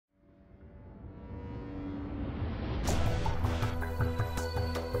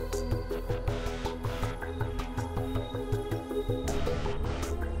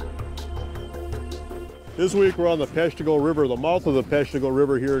This week we're on the Peshtigo River, the mouth of the Peshtigo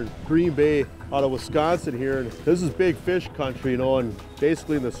River here in Green Bay out of Wisconsin here. And this is big fish country, you know, and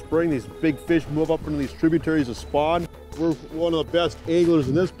basically in the spring these big fish move up into these tributaries to spawn. We're one of the best anglers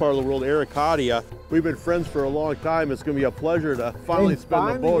in this part of the world, Eric Haataja. We've been friends for a long time. It's going to be a pleasure to finally spin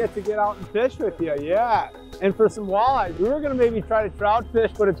the boat. Get to get out and fish with you, yeah. And for some walleye. We were going to maybe try to trout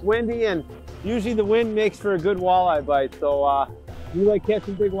fish, but it's windy and usually the wind makes for a good walleye bite. So you like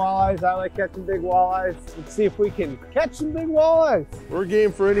catching big walleyes, I like catching big walleyes. Let's see if we can catch some big walleyes. We're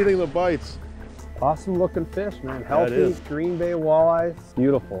game for anything that bites. Awesome looking fish, man. Healthy Green Bay walleyes,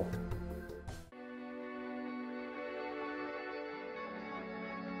 beautiful.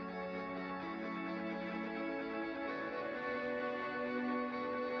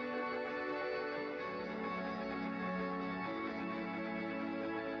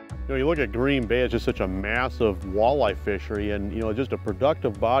 You know, you look at Green Bay, it's just such a massive walleye fishery and, you know, just a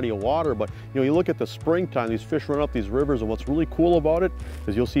productive body of water. But, you know, you look at the springtime, these fish run up these rivers, and what's really cool about it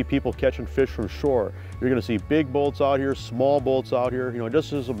is you'll see people catching fish from shore. You're going to see big boats out here, small boats out here. You know, it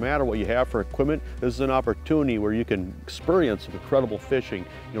just doesn't matter what you have for equipment. This is an opportunity where you can experience incredible fishing,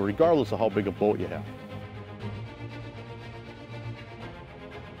 you know, regardless of how big a boat you have.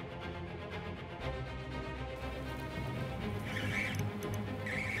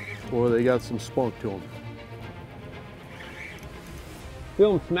 Boy, they got some spunk to them.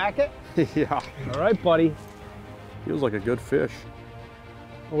 Feel them smack it? Yeah. All right, buddy. Feels like a good fish.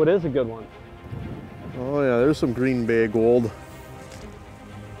 Oh, it is a good one. Oh yeah, there's some Green Bay gold.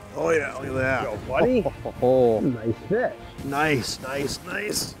 Oh yeah, look at that. Go, buddy. Oh, nice fish. Nice, nice,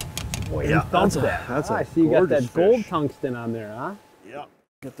 nice. Boy, yeah, that's a I see you got that gold tungsten on there, huh? Yeah.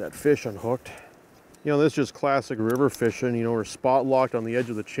 Get that fish unhooked. You know, this is just classic river fishing. You know, we're spot locked on the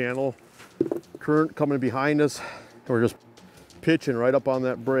edge of the channel. Current coming behind us. We're just pitching right up on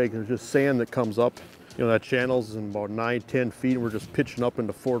that break. There's just sand that comes up. You know, that channel's in about 9-10 feet, and we're just pitching up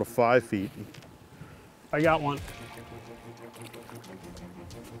into 4 to 5 feet. I got one.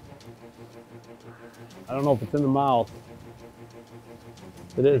 I don't know if it's in the mouth.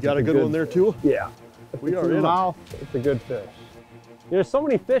 It is. You got a good one there too? Yeah. If We it's are in the in mouth, it's a good fish. There's so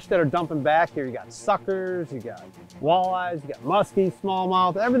many fish that are dumping back here. You got suckers, you got walleyes, you got muskies,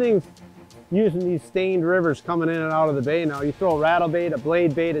 smallmouth. Everything's using these stained rivers coming in and out of the bay now. You throw a rattle bait, a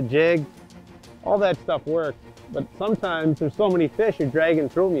blade bait, a jig, all that stuff works. But sometimes there's so many fish you're dragging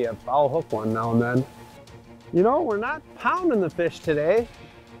through me. I'll hook one now and then. You know, we're not pounding the fish today.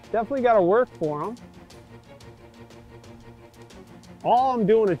 Definitely got to work for them. All I'm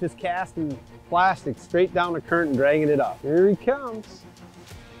doing is just casting plastic straight down the current and dragging it up. Here he comes.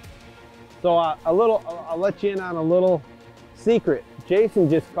 So I'll let you in on a little secret. Jason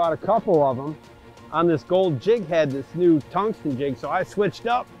just caught a couple of them on this gold jig head, this new tungsten jig. So I switched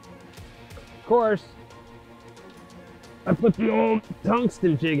up. Of course, I put the old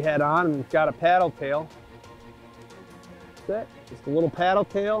tungsten jig head on and it's got a paddle tail. That's it, just a little paddle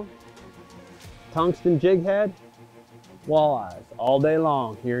tail, tungsten jig head, walleyes all day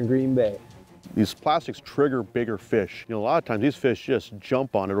long here in Green Bay. These plastics trigger bigger fish. You know, a lot of times these fish just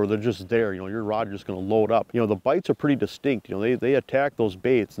jump on it or they're just there. You know, your rod is just going to load up. You know, the bites are pretty distinct. You know, they attack those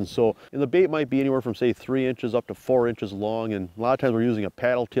baits. And so, and the bait might be anywhere from say 3 inches up to 4 inches long. And a lot of times we're using a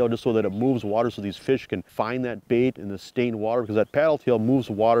paddle tail just so that it moves water so these fish can find that bait in the stained water, because that paddle tail moves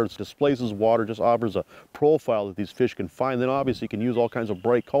water, it displaces water, just offers a profile that these fish can find. Then obviously you can use all kinds of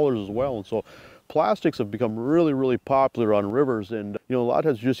bright colors as well. And so plastics have become really, really popular on rivers, and you know, a lot of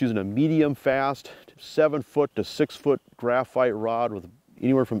times you're just using a medium fast 7-foot to 6-foot graphite rod with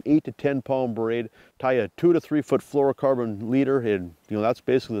anywhere from 8 to 10 pound braid, tie a 2 to 3 foot fluorocarbon leader, and you know, that's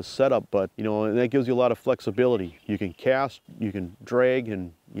basically the setup. But you know, and that gives you a lot of flexibility. You can cast, you can drag,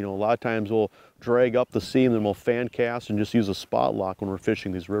 and you know, a lot of times we'll drag up the seam, then we'll fan cast and just use a spot lock when we're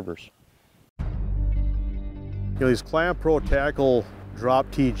fishing these rivers. You know, these Clamp Pro Tackle Drop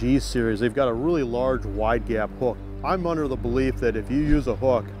TG series, they've got a really large wide gap hook. I'm under the belief that if you use a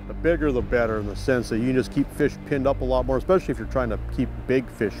hook, the bigger the better, in the sense that you can just keep fish pinned up a lot more, especially if you're trying to keep big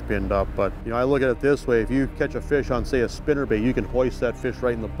fish pinned up. But you know, I look at it this way: if you catch a fish on say a spinner bait, you can hoist that fish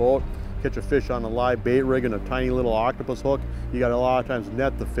right in the boat. Catch a fish on a live bait rig and a tiny little octopus hook, you got a lot of times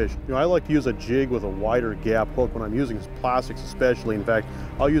net the fish. You know, I like to use a jig with a wider gap hook when I'm using plastics especially. In fact,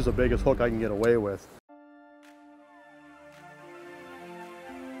 I'll use the biggest hook I can get away with.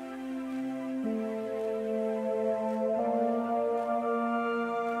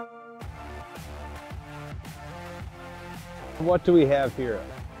 What do we have here?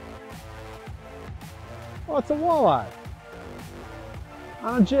 Oh, it's a walleye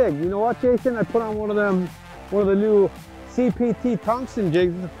on a jig. You know what, Jason? I put on one of the new CPT tungsten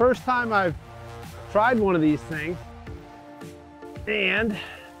jigs. It's the first time I've tried one of these things and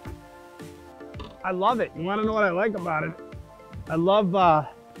I love it. You want to know what I like about it? I love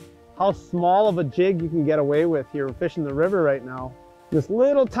how small of a jig you can get away with here fishing the river right now. This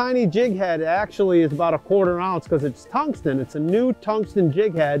little tiny jig head actually is about 1/4 ounce because it's tungsten. It's a new tungsten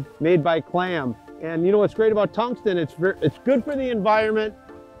jig head made by Clam. And you know what's great about tungsten? It's good for the environment,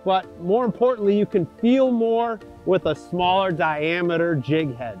 but more importantly, you can feel more with a smaller diameter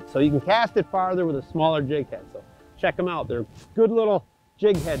jig head. So you can cast it farther with a smaller jig head. So check them out. They're good little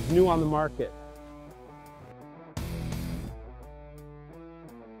jig heads, new on the market.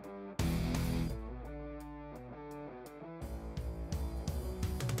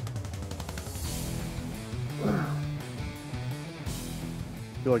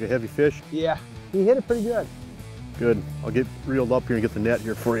 Feel like a heavy fish? Yeah, he hit it pretty good. Good. I'll get reeled up here and get the net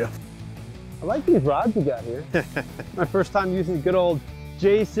here for you. I like these rods you got here. My first time using the good old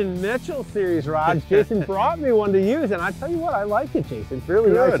Jason Mitchell series rods. Jason brought me one to use, and I tell you what, I like it, Jason. It's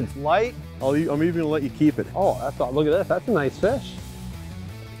really nice. It's light. I'm even gonna let you keep it. Oh, that's all. Look at this. That's a nice fish.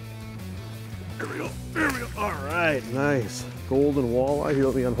 There we go. There we go. All right, nice. Golden walleye. Here,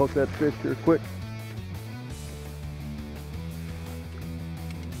 let me unhook that fish here quick.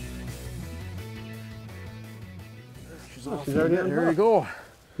 She's already on. There you go.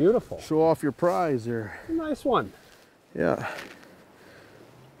 Beautiful. Show off your prize there. Nice one. Yeah.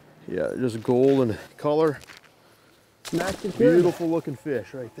 Yeah, just golden color. Beautiful looking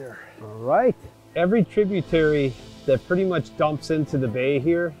fish right there. All right. Every tributary that pretty much dumps into the bay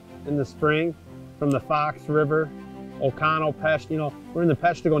here in the spring, from the Fox River, Oconto, Peshtigo, you know, we're in the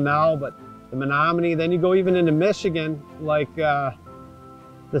Peshtigo now, but the Menominee, then you go even into Michigan, like the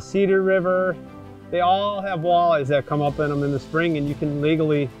Cedar River. They all have walleyes that come up in them in the spring, and you can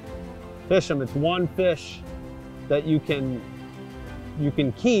legally fish them. It's one fish that you can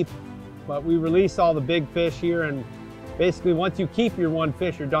keep, but we release all the big fish here, and basically once you keep your one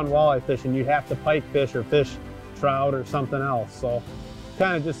fish, you're done walleye fishing. You have to pike fish or fish trout or something else. So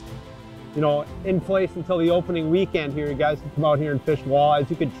kind of just, you know, in place until the opening weekend here. You guys can come out here and fish walleyes.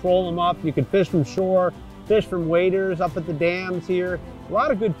 You can troll them up. You can fish from shore, fish from waders up at the dams here. A lot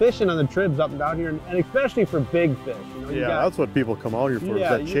of good fishing on the tribs up and down here, and especially for big fish. You know, yeah, that's what people come out here for,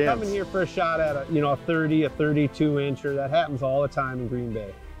 yeah, is that you're chance. coming here for a shot at a, you know, a 30, a 32 incher. That happens all the time in Green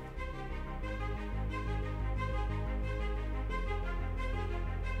Bay.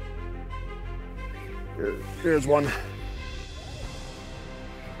 Here's one.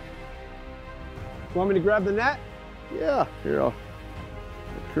 Want me to grab the net? Yeah, here, the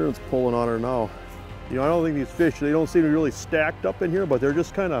current's pulling on her now. You know, I don't think these fish, they don't seem to be really stacked up in here, but they're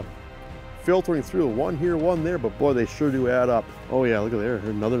just kind of filtering through. One here, one there, but boy, they sure do add up. Oh yeah, look at there,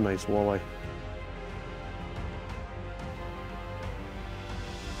 another nice walleye.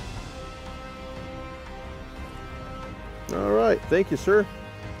 All right, thank you, sir.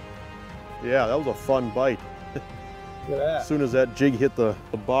 Yeah, that was a fun bite. Look at that. As soon as that jig hit the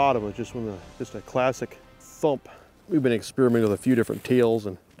bottom, it just went just a classic thump. We've been experimenting with a few different tails,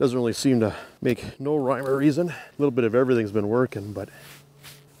 and it doesn't really seem to make no rhyme or reason. A little bit of everything's been working, but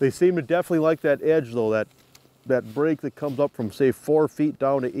they seem to definitely like that edge though, that break that comes up from say 4 feet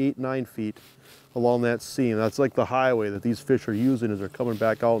down to 8, 9 feet along that seam. That's like the highway that these fish are using as they're coming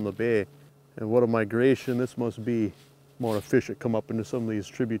back out in the bay. And what a migration this must be. The amount of fish that come up into some of these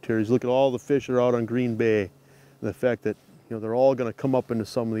tributaries. Look at all the fish that are out on Green Bay, and the fact that, you know, they're all going to come up into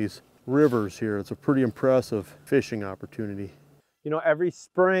some of these rivers here. It's a pretty impressive fishing opportunity. You know, every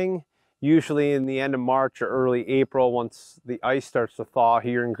spring, usually in the end of March or early April, once the ice starts to thaw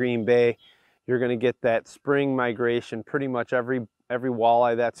here in Green Bay, you're going to get that spring migration. Pretty much every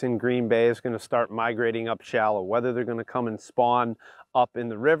walleye that's in Green Bay is going to start migrating up shallow, whether they're going to come and spawn up in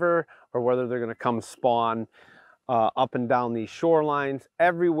the river or whether they're going to come spawn up and down these shorelines.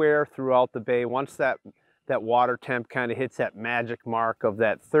 Everywhere throughout the bay, once that water temp kind of hits that magic mark of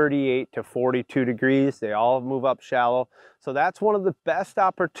that 38 to 42 degrees, they all move up shallow. So that's one of the best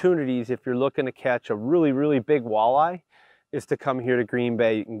opportunities if you're looking to catch a really, really big walleye, is to come here to Green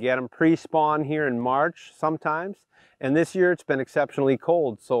Bay. You can get them pre-spawn here in March sometimes, and this year it's been exceptionally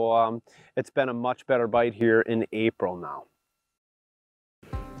cold, so it's been a much better bite here in April now.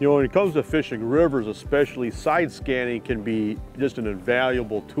 You know, when it comes to fishing rivers, especially, side scanning can be just an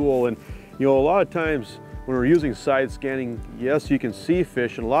invaluable tool. And, you know, a lot of times when we're using side scanning, yes, you can see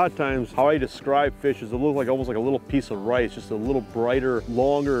fish, and a lot of times how I describe fish is it looks like almost like a little piece of rice, just a little brighter,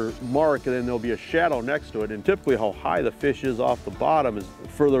 longer mark, and then there'll be a shadow next to it. And typically how high the fish is off the bottom is the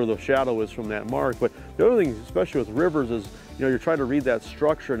further the shadow is from that mark. But the other thing, especially with rivers, is you're trying to read that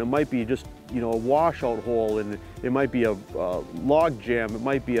structure, and it might be just a washout hole, and it might be a log jam, it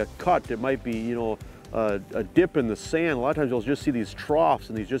might be a cut, it might be a dip in the sand. A lot of times you'll just see these troughs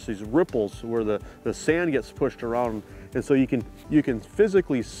and these ripples where the sand gets pushed around, and so you can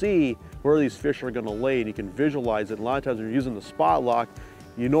physically see where these fish are going to lay, and you can visualize it. And a lot of times when you're using the spot lock,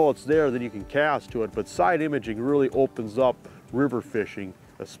 it's there, then you can cast to it. But side imaging really opens up river fishing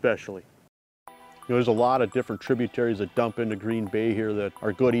especially. There's a lot of different tributaries that dump into Green Bay here that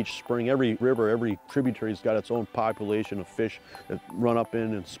are good each spring. Every river, every tributary's got its own population of fish that run up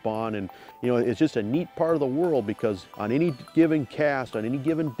in and spawn. And it's just a neat part of the world, because on any given cast, on any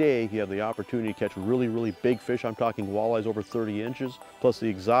given day, you have the opportunity to catch really, really big fish. I'm talking walleyes over 30 inches, plus the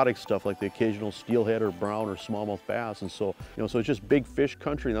exotic stuff like the occasional steelhead or brown or smallmouth bass. And so, so it's just big fish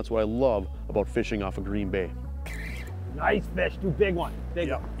country, and that's what I love about fishing off of Green Bay. Nice fish, too big one.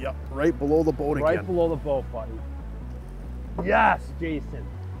 Big one. Yep, right below the boat again. Right below the boat, buddy. Yes, Jason.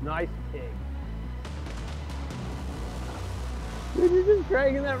 Nice pig. Dude, you're just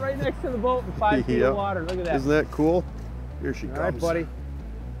dragging that right next to the boat in 5 feet of water. Look at that. Isn't that cool? Here she comes. All right, buddy.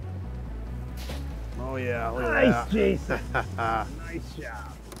 Oh yeah, look at nice, that. Jason. Nice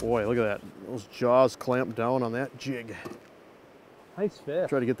job. Boy, look at that. Those jaws clamped down on that jig. Nice fish.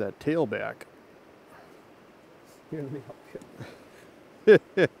 Try to get that tail back. Here, let me help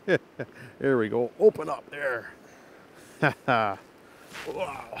you. There we go. Open up there. Wow. Look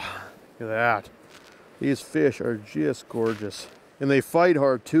at that. These fish are just gorgeous. And they fight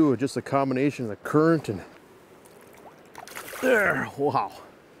hard too. Just a combination of the current and there. Wow.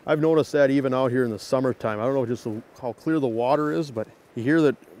 I've noticed that even out here in the summertime. I don't know just how clear the water is, but you hear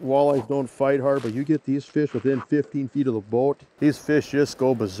that walleyes don't fight hard, but you get these fish within 15 feet of the boat. These fish just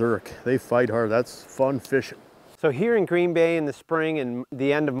go berserk. They fight hard. That's fun fishing. So here in Green Bay in the spring and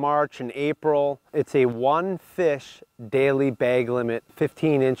the end of March and April, it's a 1 fish daily bag limit,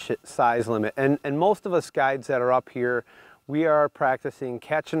 15-inch size limit. And most of us guides that are up here, we are practicing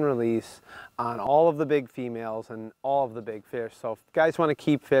catch and release on all of the big females and all of the big fish. So if guys want to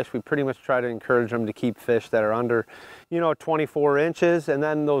keep fish, we pretty much try to encourage them to keep fish that are under, 24 inches. And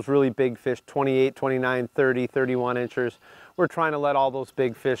then those really big fish, 28, 29, 30, 31 inches. We're trying to let all those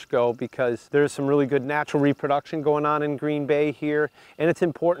big fish go because there's some really good natural reproduction going on in Green Bay here, and it's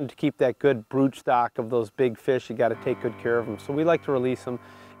important to keep that good brood stock of those big fish. You got to take good care of them. So we like to release them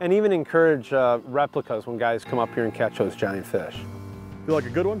and even encourage replicas when guys come up here and catch those giant fish. Feel like a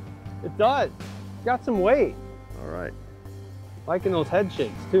good one? It does. Got some weight. All right. Liking those head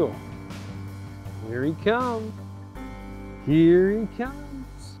shakes too. Here he comes. Here he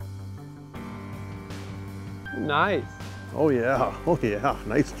comes. Nice. Oh yeah,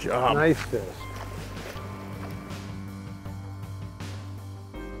 nice job. Nice fish.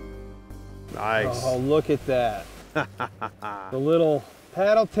 Nice. Oh, look at that. The little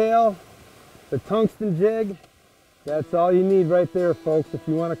paddle tail, the tungsten jig. That's all you need right there, folks, if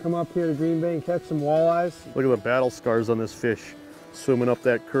you want to come up here to Green Bay and catch some walleyes. Look at the battle scars on this fish. Swimming up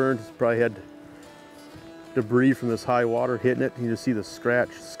that current, it's probably had debris from this high water hitting it. You just see the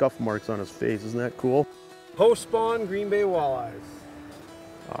scuff marks on his face. Isn't that cool? Post-spawn Green Bay walleyes.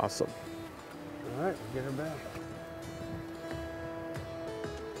 Awesome. All right, we'll get her back.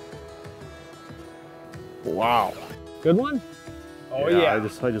 Wow. Good one? Oh yeah. I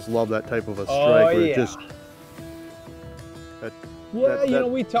just love that type of a strike. Oh where yeah. it just,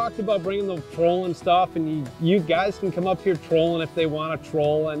 we talked about bringing the trolling stuff, and you guys can come up here trolling if they want to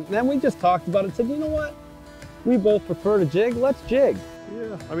troll, and then we just talked about it, said, you know what? We both prefer to jig, let's jig.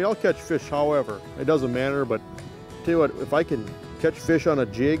 Yeah, I mean, I'll catch fish however. It doesn't matter, but tell you what, if I can catch fish on a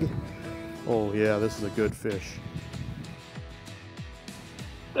jig, oh yeah, this is a good fish.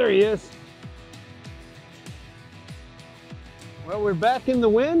 There he is. Well, we're back in the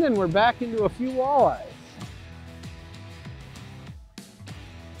wind and we're back into a few walleyes.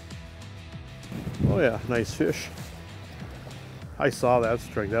 Oh yeah, nice fish. I saw that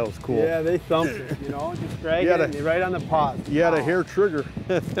strike, that was cool. Yeah, they thumped it, just drag it and right on the pot. You had a hair trigger.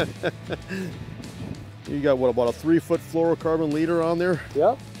 You got what, about a 3-foot fluorocarbon leader on there?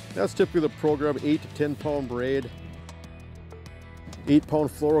 Yep. That's typically the program, 8 to 10 pound braid. 8-pound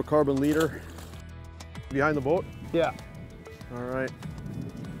fluorocarbon leader. Behind the boat? Yeah. All right.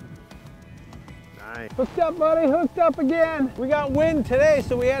 Nice. Hooked up, buddy, hooked up again. We got wind today,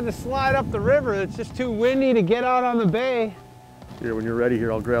 so we had to slide up the river. It's just too windy to get out on the bay. Here, when you're ready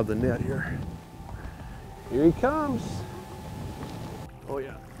here, I'll grab the net here. Here he comes. Oh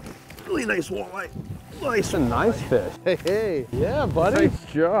yeah, really nice walleye. Nice, a nice fish. Hey, hey. Yeah, buddy. Nice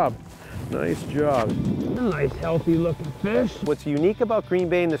job. Nice job. A nice, healthy looking fish. What's unique about Green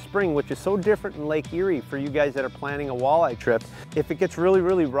Bay in the spring, which is so different in Lake Erie for you guys that are planning a walleye trip, if it gets really,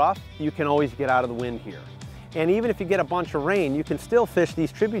 really rough, you can always get out of the wind here. And even if you get a bunch of rain, you can still fish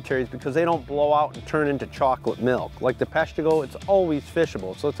these tributaries because they don't blow out and turn into chocolate milk. Like the Peshtigo, it's always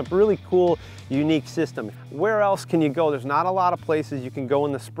fishable. So it's a really cool, unique system. Where else can you go? There's not a lot of places you can go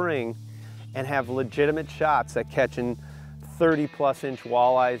in the spring and have legitimate shots at catching 30+ inch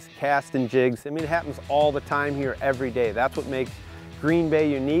walleyes, casting jigs. I mean, it happens all the time here every day. That's what makes Green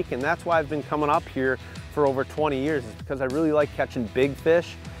Bay unique, and that's why I've been coming up here for over 20 years, is because I really like catching big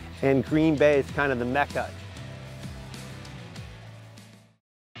fish, and Green Bay is kind of the mecca.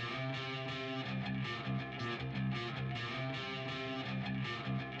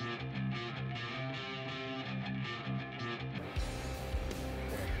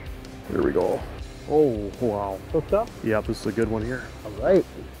 Here we go. Oh, wow. Hooked up? Yeah, this is a good one here. All right.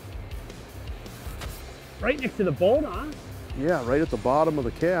 Right next to the boat, huh? Yeah, right at the bottom of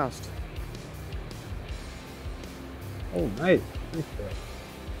the cast. Oh, nice. Nice fish.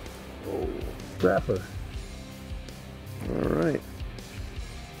 Oh. Scrapper. All right.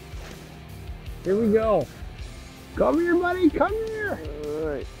 Here we go. Come here, buddy. Come here. All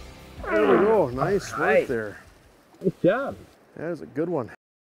right. There we go. Nice right there. Good job. That is a good one.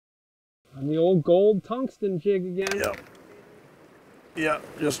 On the old gold tungsten jig again. Yep. Yeah,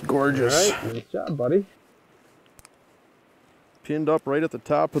 just gorgeous. All right. Nice job, buddy. Pinned up right at the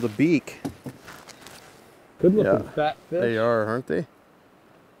top of the beak. Good looking fat fish. They are, aren't they?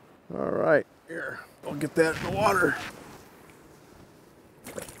 All right, here, I'll get that in the water.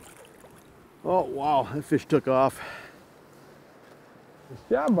 Oh, wow, that fish took off. Nice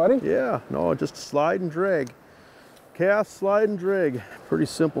job, buddy. Yeah, no, just slide and drag. Cast, slide, and drag. Pretty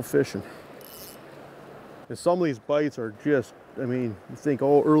simple fishing. And some of these bites are just, I mean, you think,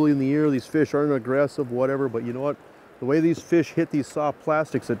 oh, early in the year, these fish aren't aggressive, whatever, but you know what? The way these fish hit these soft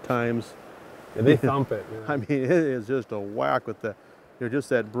plastics at times, yeah, they thump it. Yeah. I mean, it is just a whack with the, you know, just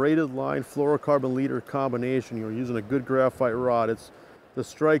that braided line fluorocarbon leader combination. You're using a good graphite rod. It's, the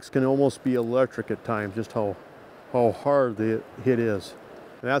strikes can almost be electric at times, just how hard the hit is.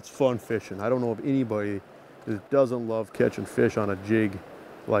 And that's fun fishing. I don't know of anybody that doesn't love catching fish on a jig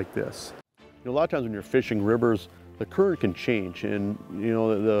like this. You know, a lot of times when you're fishing rivers, the current can change, and you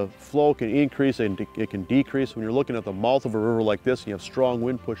know, the flow can increase and it can decrease. When you're looking at the mouth of a river like this and you have strong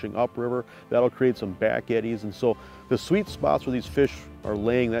wind pushing upriver, that'll create some back eddies. And so the sweet spots where these fish are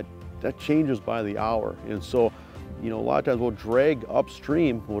laying, that changes by the hour. And so, you know, a lot of times we'll drag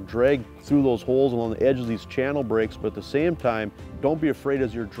upstream, we'll drag through those holes along the edge of these channel breaks, but at the same time, don't be afraid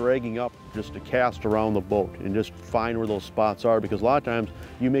as you're dragging up just to cast around the boat and just find where those spots are, because a lot of times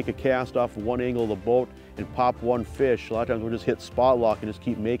you make a cast off one angle of the boat and pop one fish. A lot of times we'll just hit spot lock and just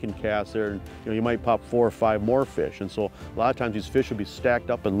keep making casts there, and you know, you might pop 4 or 5 more fish. And so a lot of times these fish will be stacked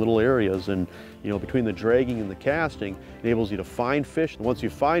up in little areas, and you know, between the dragging and the casting enables you to find fish. And once you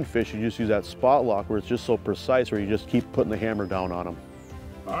find fish, you just use that spot lock where it's just so precise, where you just keep putting the hammer down on them.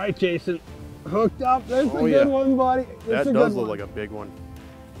 All right, Jason, hooked up. There's a good one, buddy. That does look like a big one.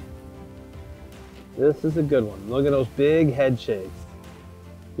 This is a good one. Look at those big head shakes.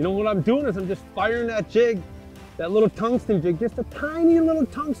 You know what I'm doing is I'm just firing that jig, that little tungsten jig, just a tiny little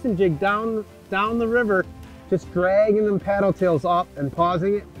tungsten jig down the river, just dragging them paddle tails up and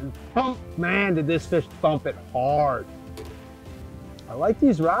pausing it, and thump. Man, did this fish thump it hard. I like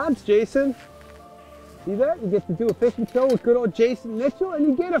these rods, Jason. See that? You get to do a fishing show with good old Jason Mitchell, and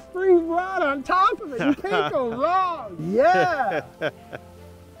you get a free rod on top of it. You can't go wrong. Yeah.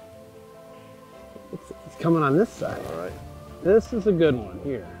 It's coming on this side. All right. This is a good one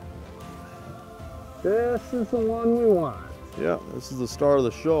here. This is the one we want. Yeah, this is the star of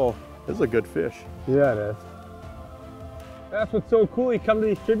the show. This is a good fish. Yeah, it is. That's what's so cool. You come to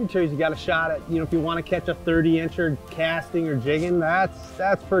these tributaries, you got a shot at, you know, if you want to catch a 30-incher casting or jigging,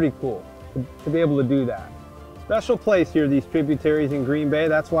 that's pretty cool to be able to do that. Special place here, these tributaries in Green Bay.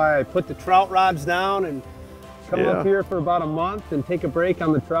 That's why I put the trout rods down and come up here for about a month and take a break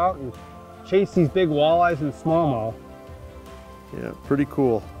on the trout and chase these big walleyes and smallmouth. Yeah, pretty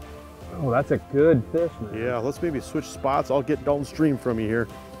cool. Oh, that's a good fish, man. Yeah, let's maybe switch spots. I'll get downstream from you here.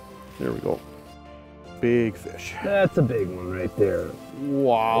 There we go. Big fish. That's a big one right there.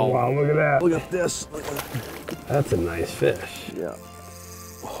 Wow. Oh, wow, look at that. Look at this. Look at that. That's a nice fish. Yeah.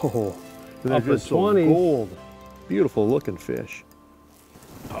 Oh, they're Upper just so 20s. gold. Beautiful looking fish.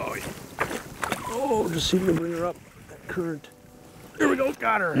 Oh, yeah. Oh, just seem to bring her up. That current. Here we go,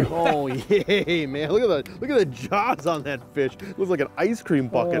 got her. Oh, yay, man. Look at the jaws on that fish. Looks like an ice cream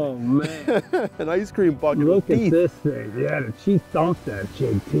bucket. Oh, man. An ice cream bucket. Look with at teeth. this thing. Yeah, she thumped that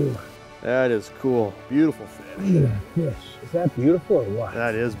jig, too. That is cool. Beautiful fish. Look at that fish. Is that beautiful or what?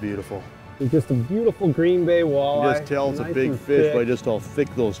 That is beautiful. It's just a beautiful Green Bay walleye. You just tell it's nice a big and fish thick. by just how thick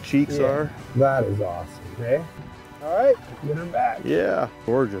those cheeks are. That is awesome, okay? All right, get her back. Yeah,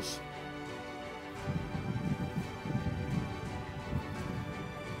 gorgeous.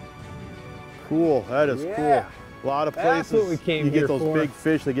 Cool, that is Yeah. cool. A lot of That's places what we came you here get those for. big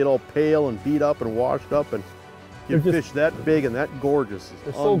fish, they get all pale and beat up and washed up, and get They're just- fish that big and that gorgeous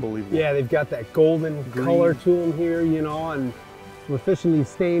They're is so- unbelievable. Yeah, they've got that golden Green. color to them here, you know, and we're fishing these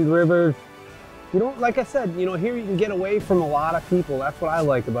stained rivers. You know, like I said, you know, here you can get away from a lot of people. That's what I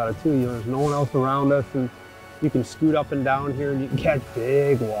like about it too. You know, there's no one else around us, and you can scoot up and down here and you can catch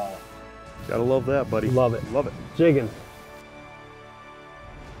big walleye. Gotta love that, buddy. Love it. Love it. Jigging.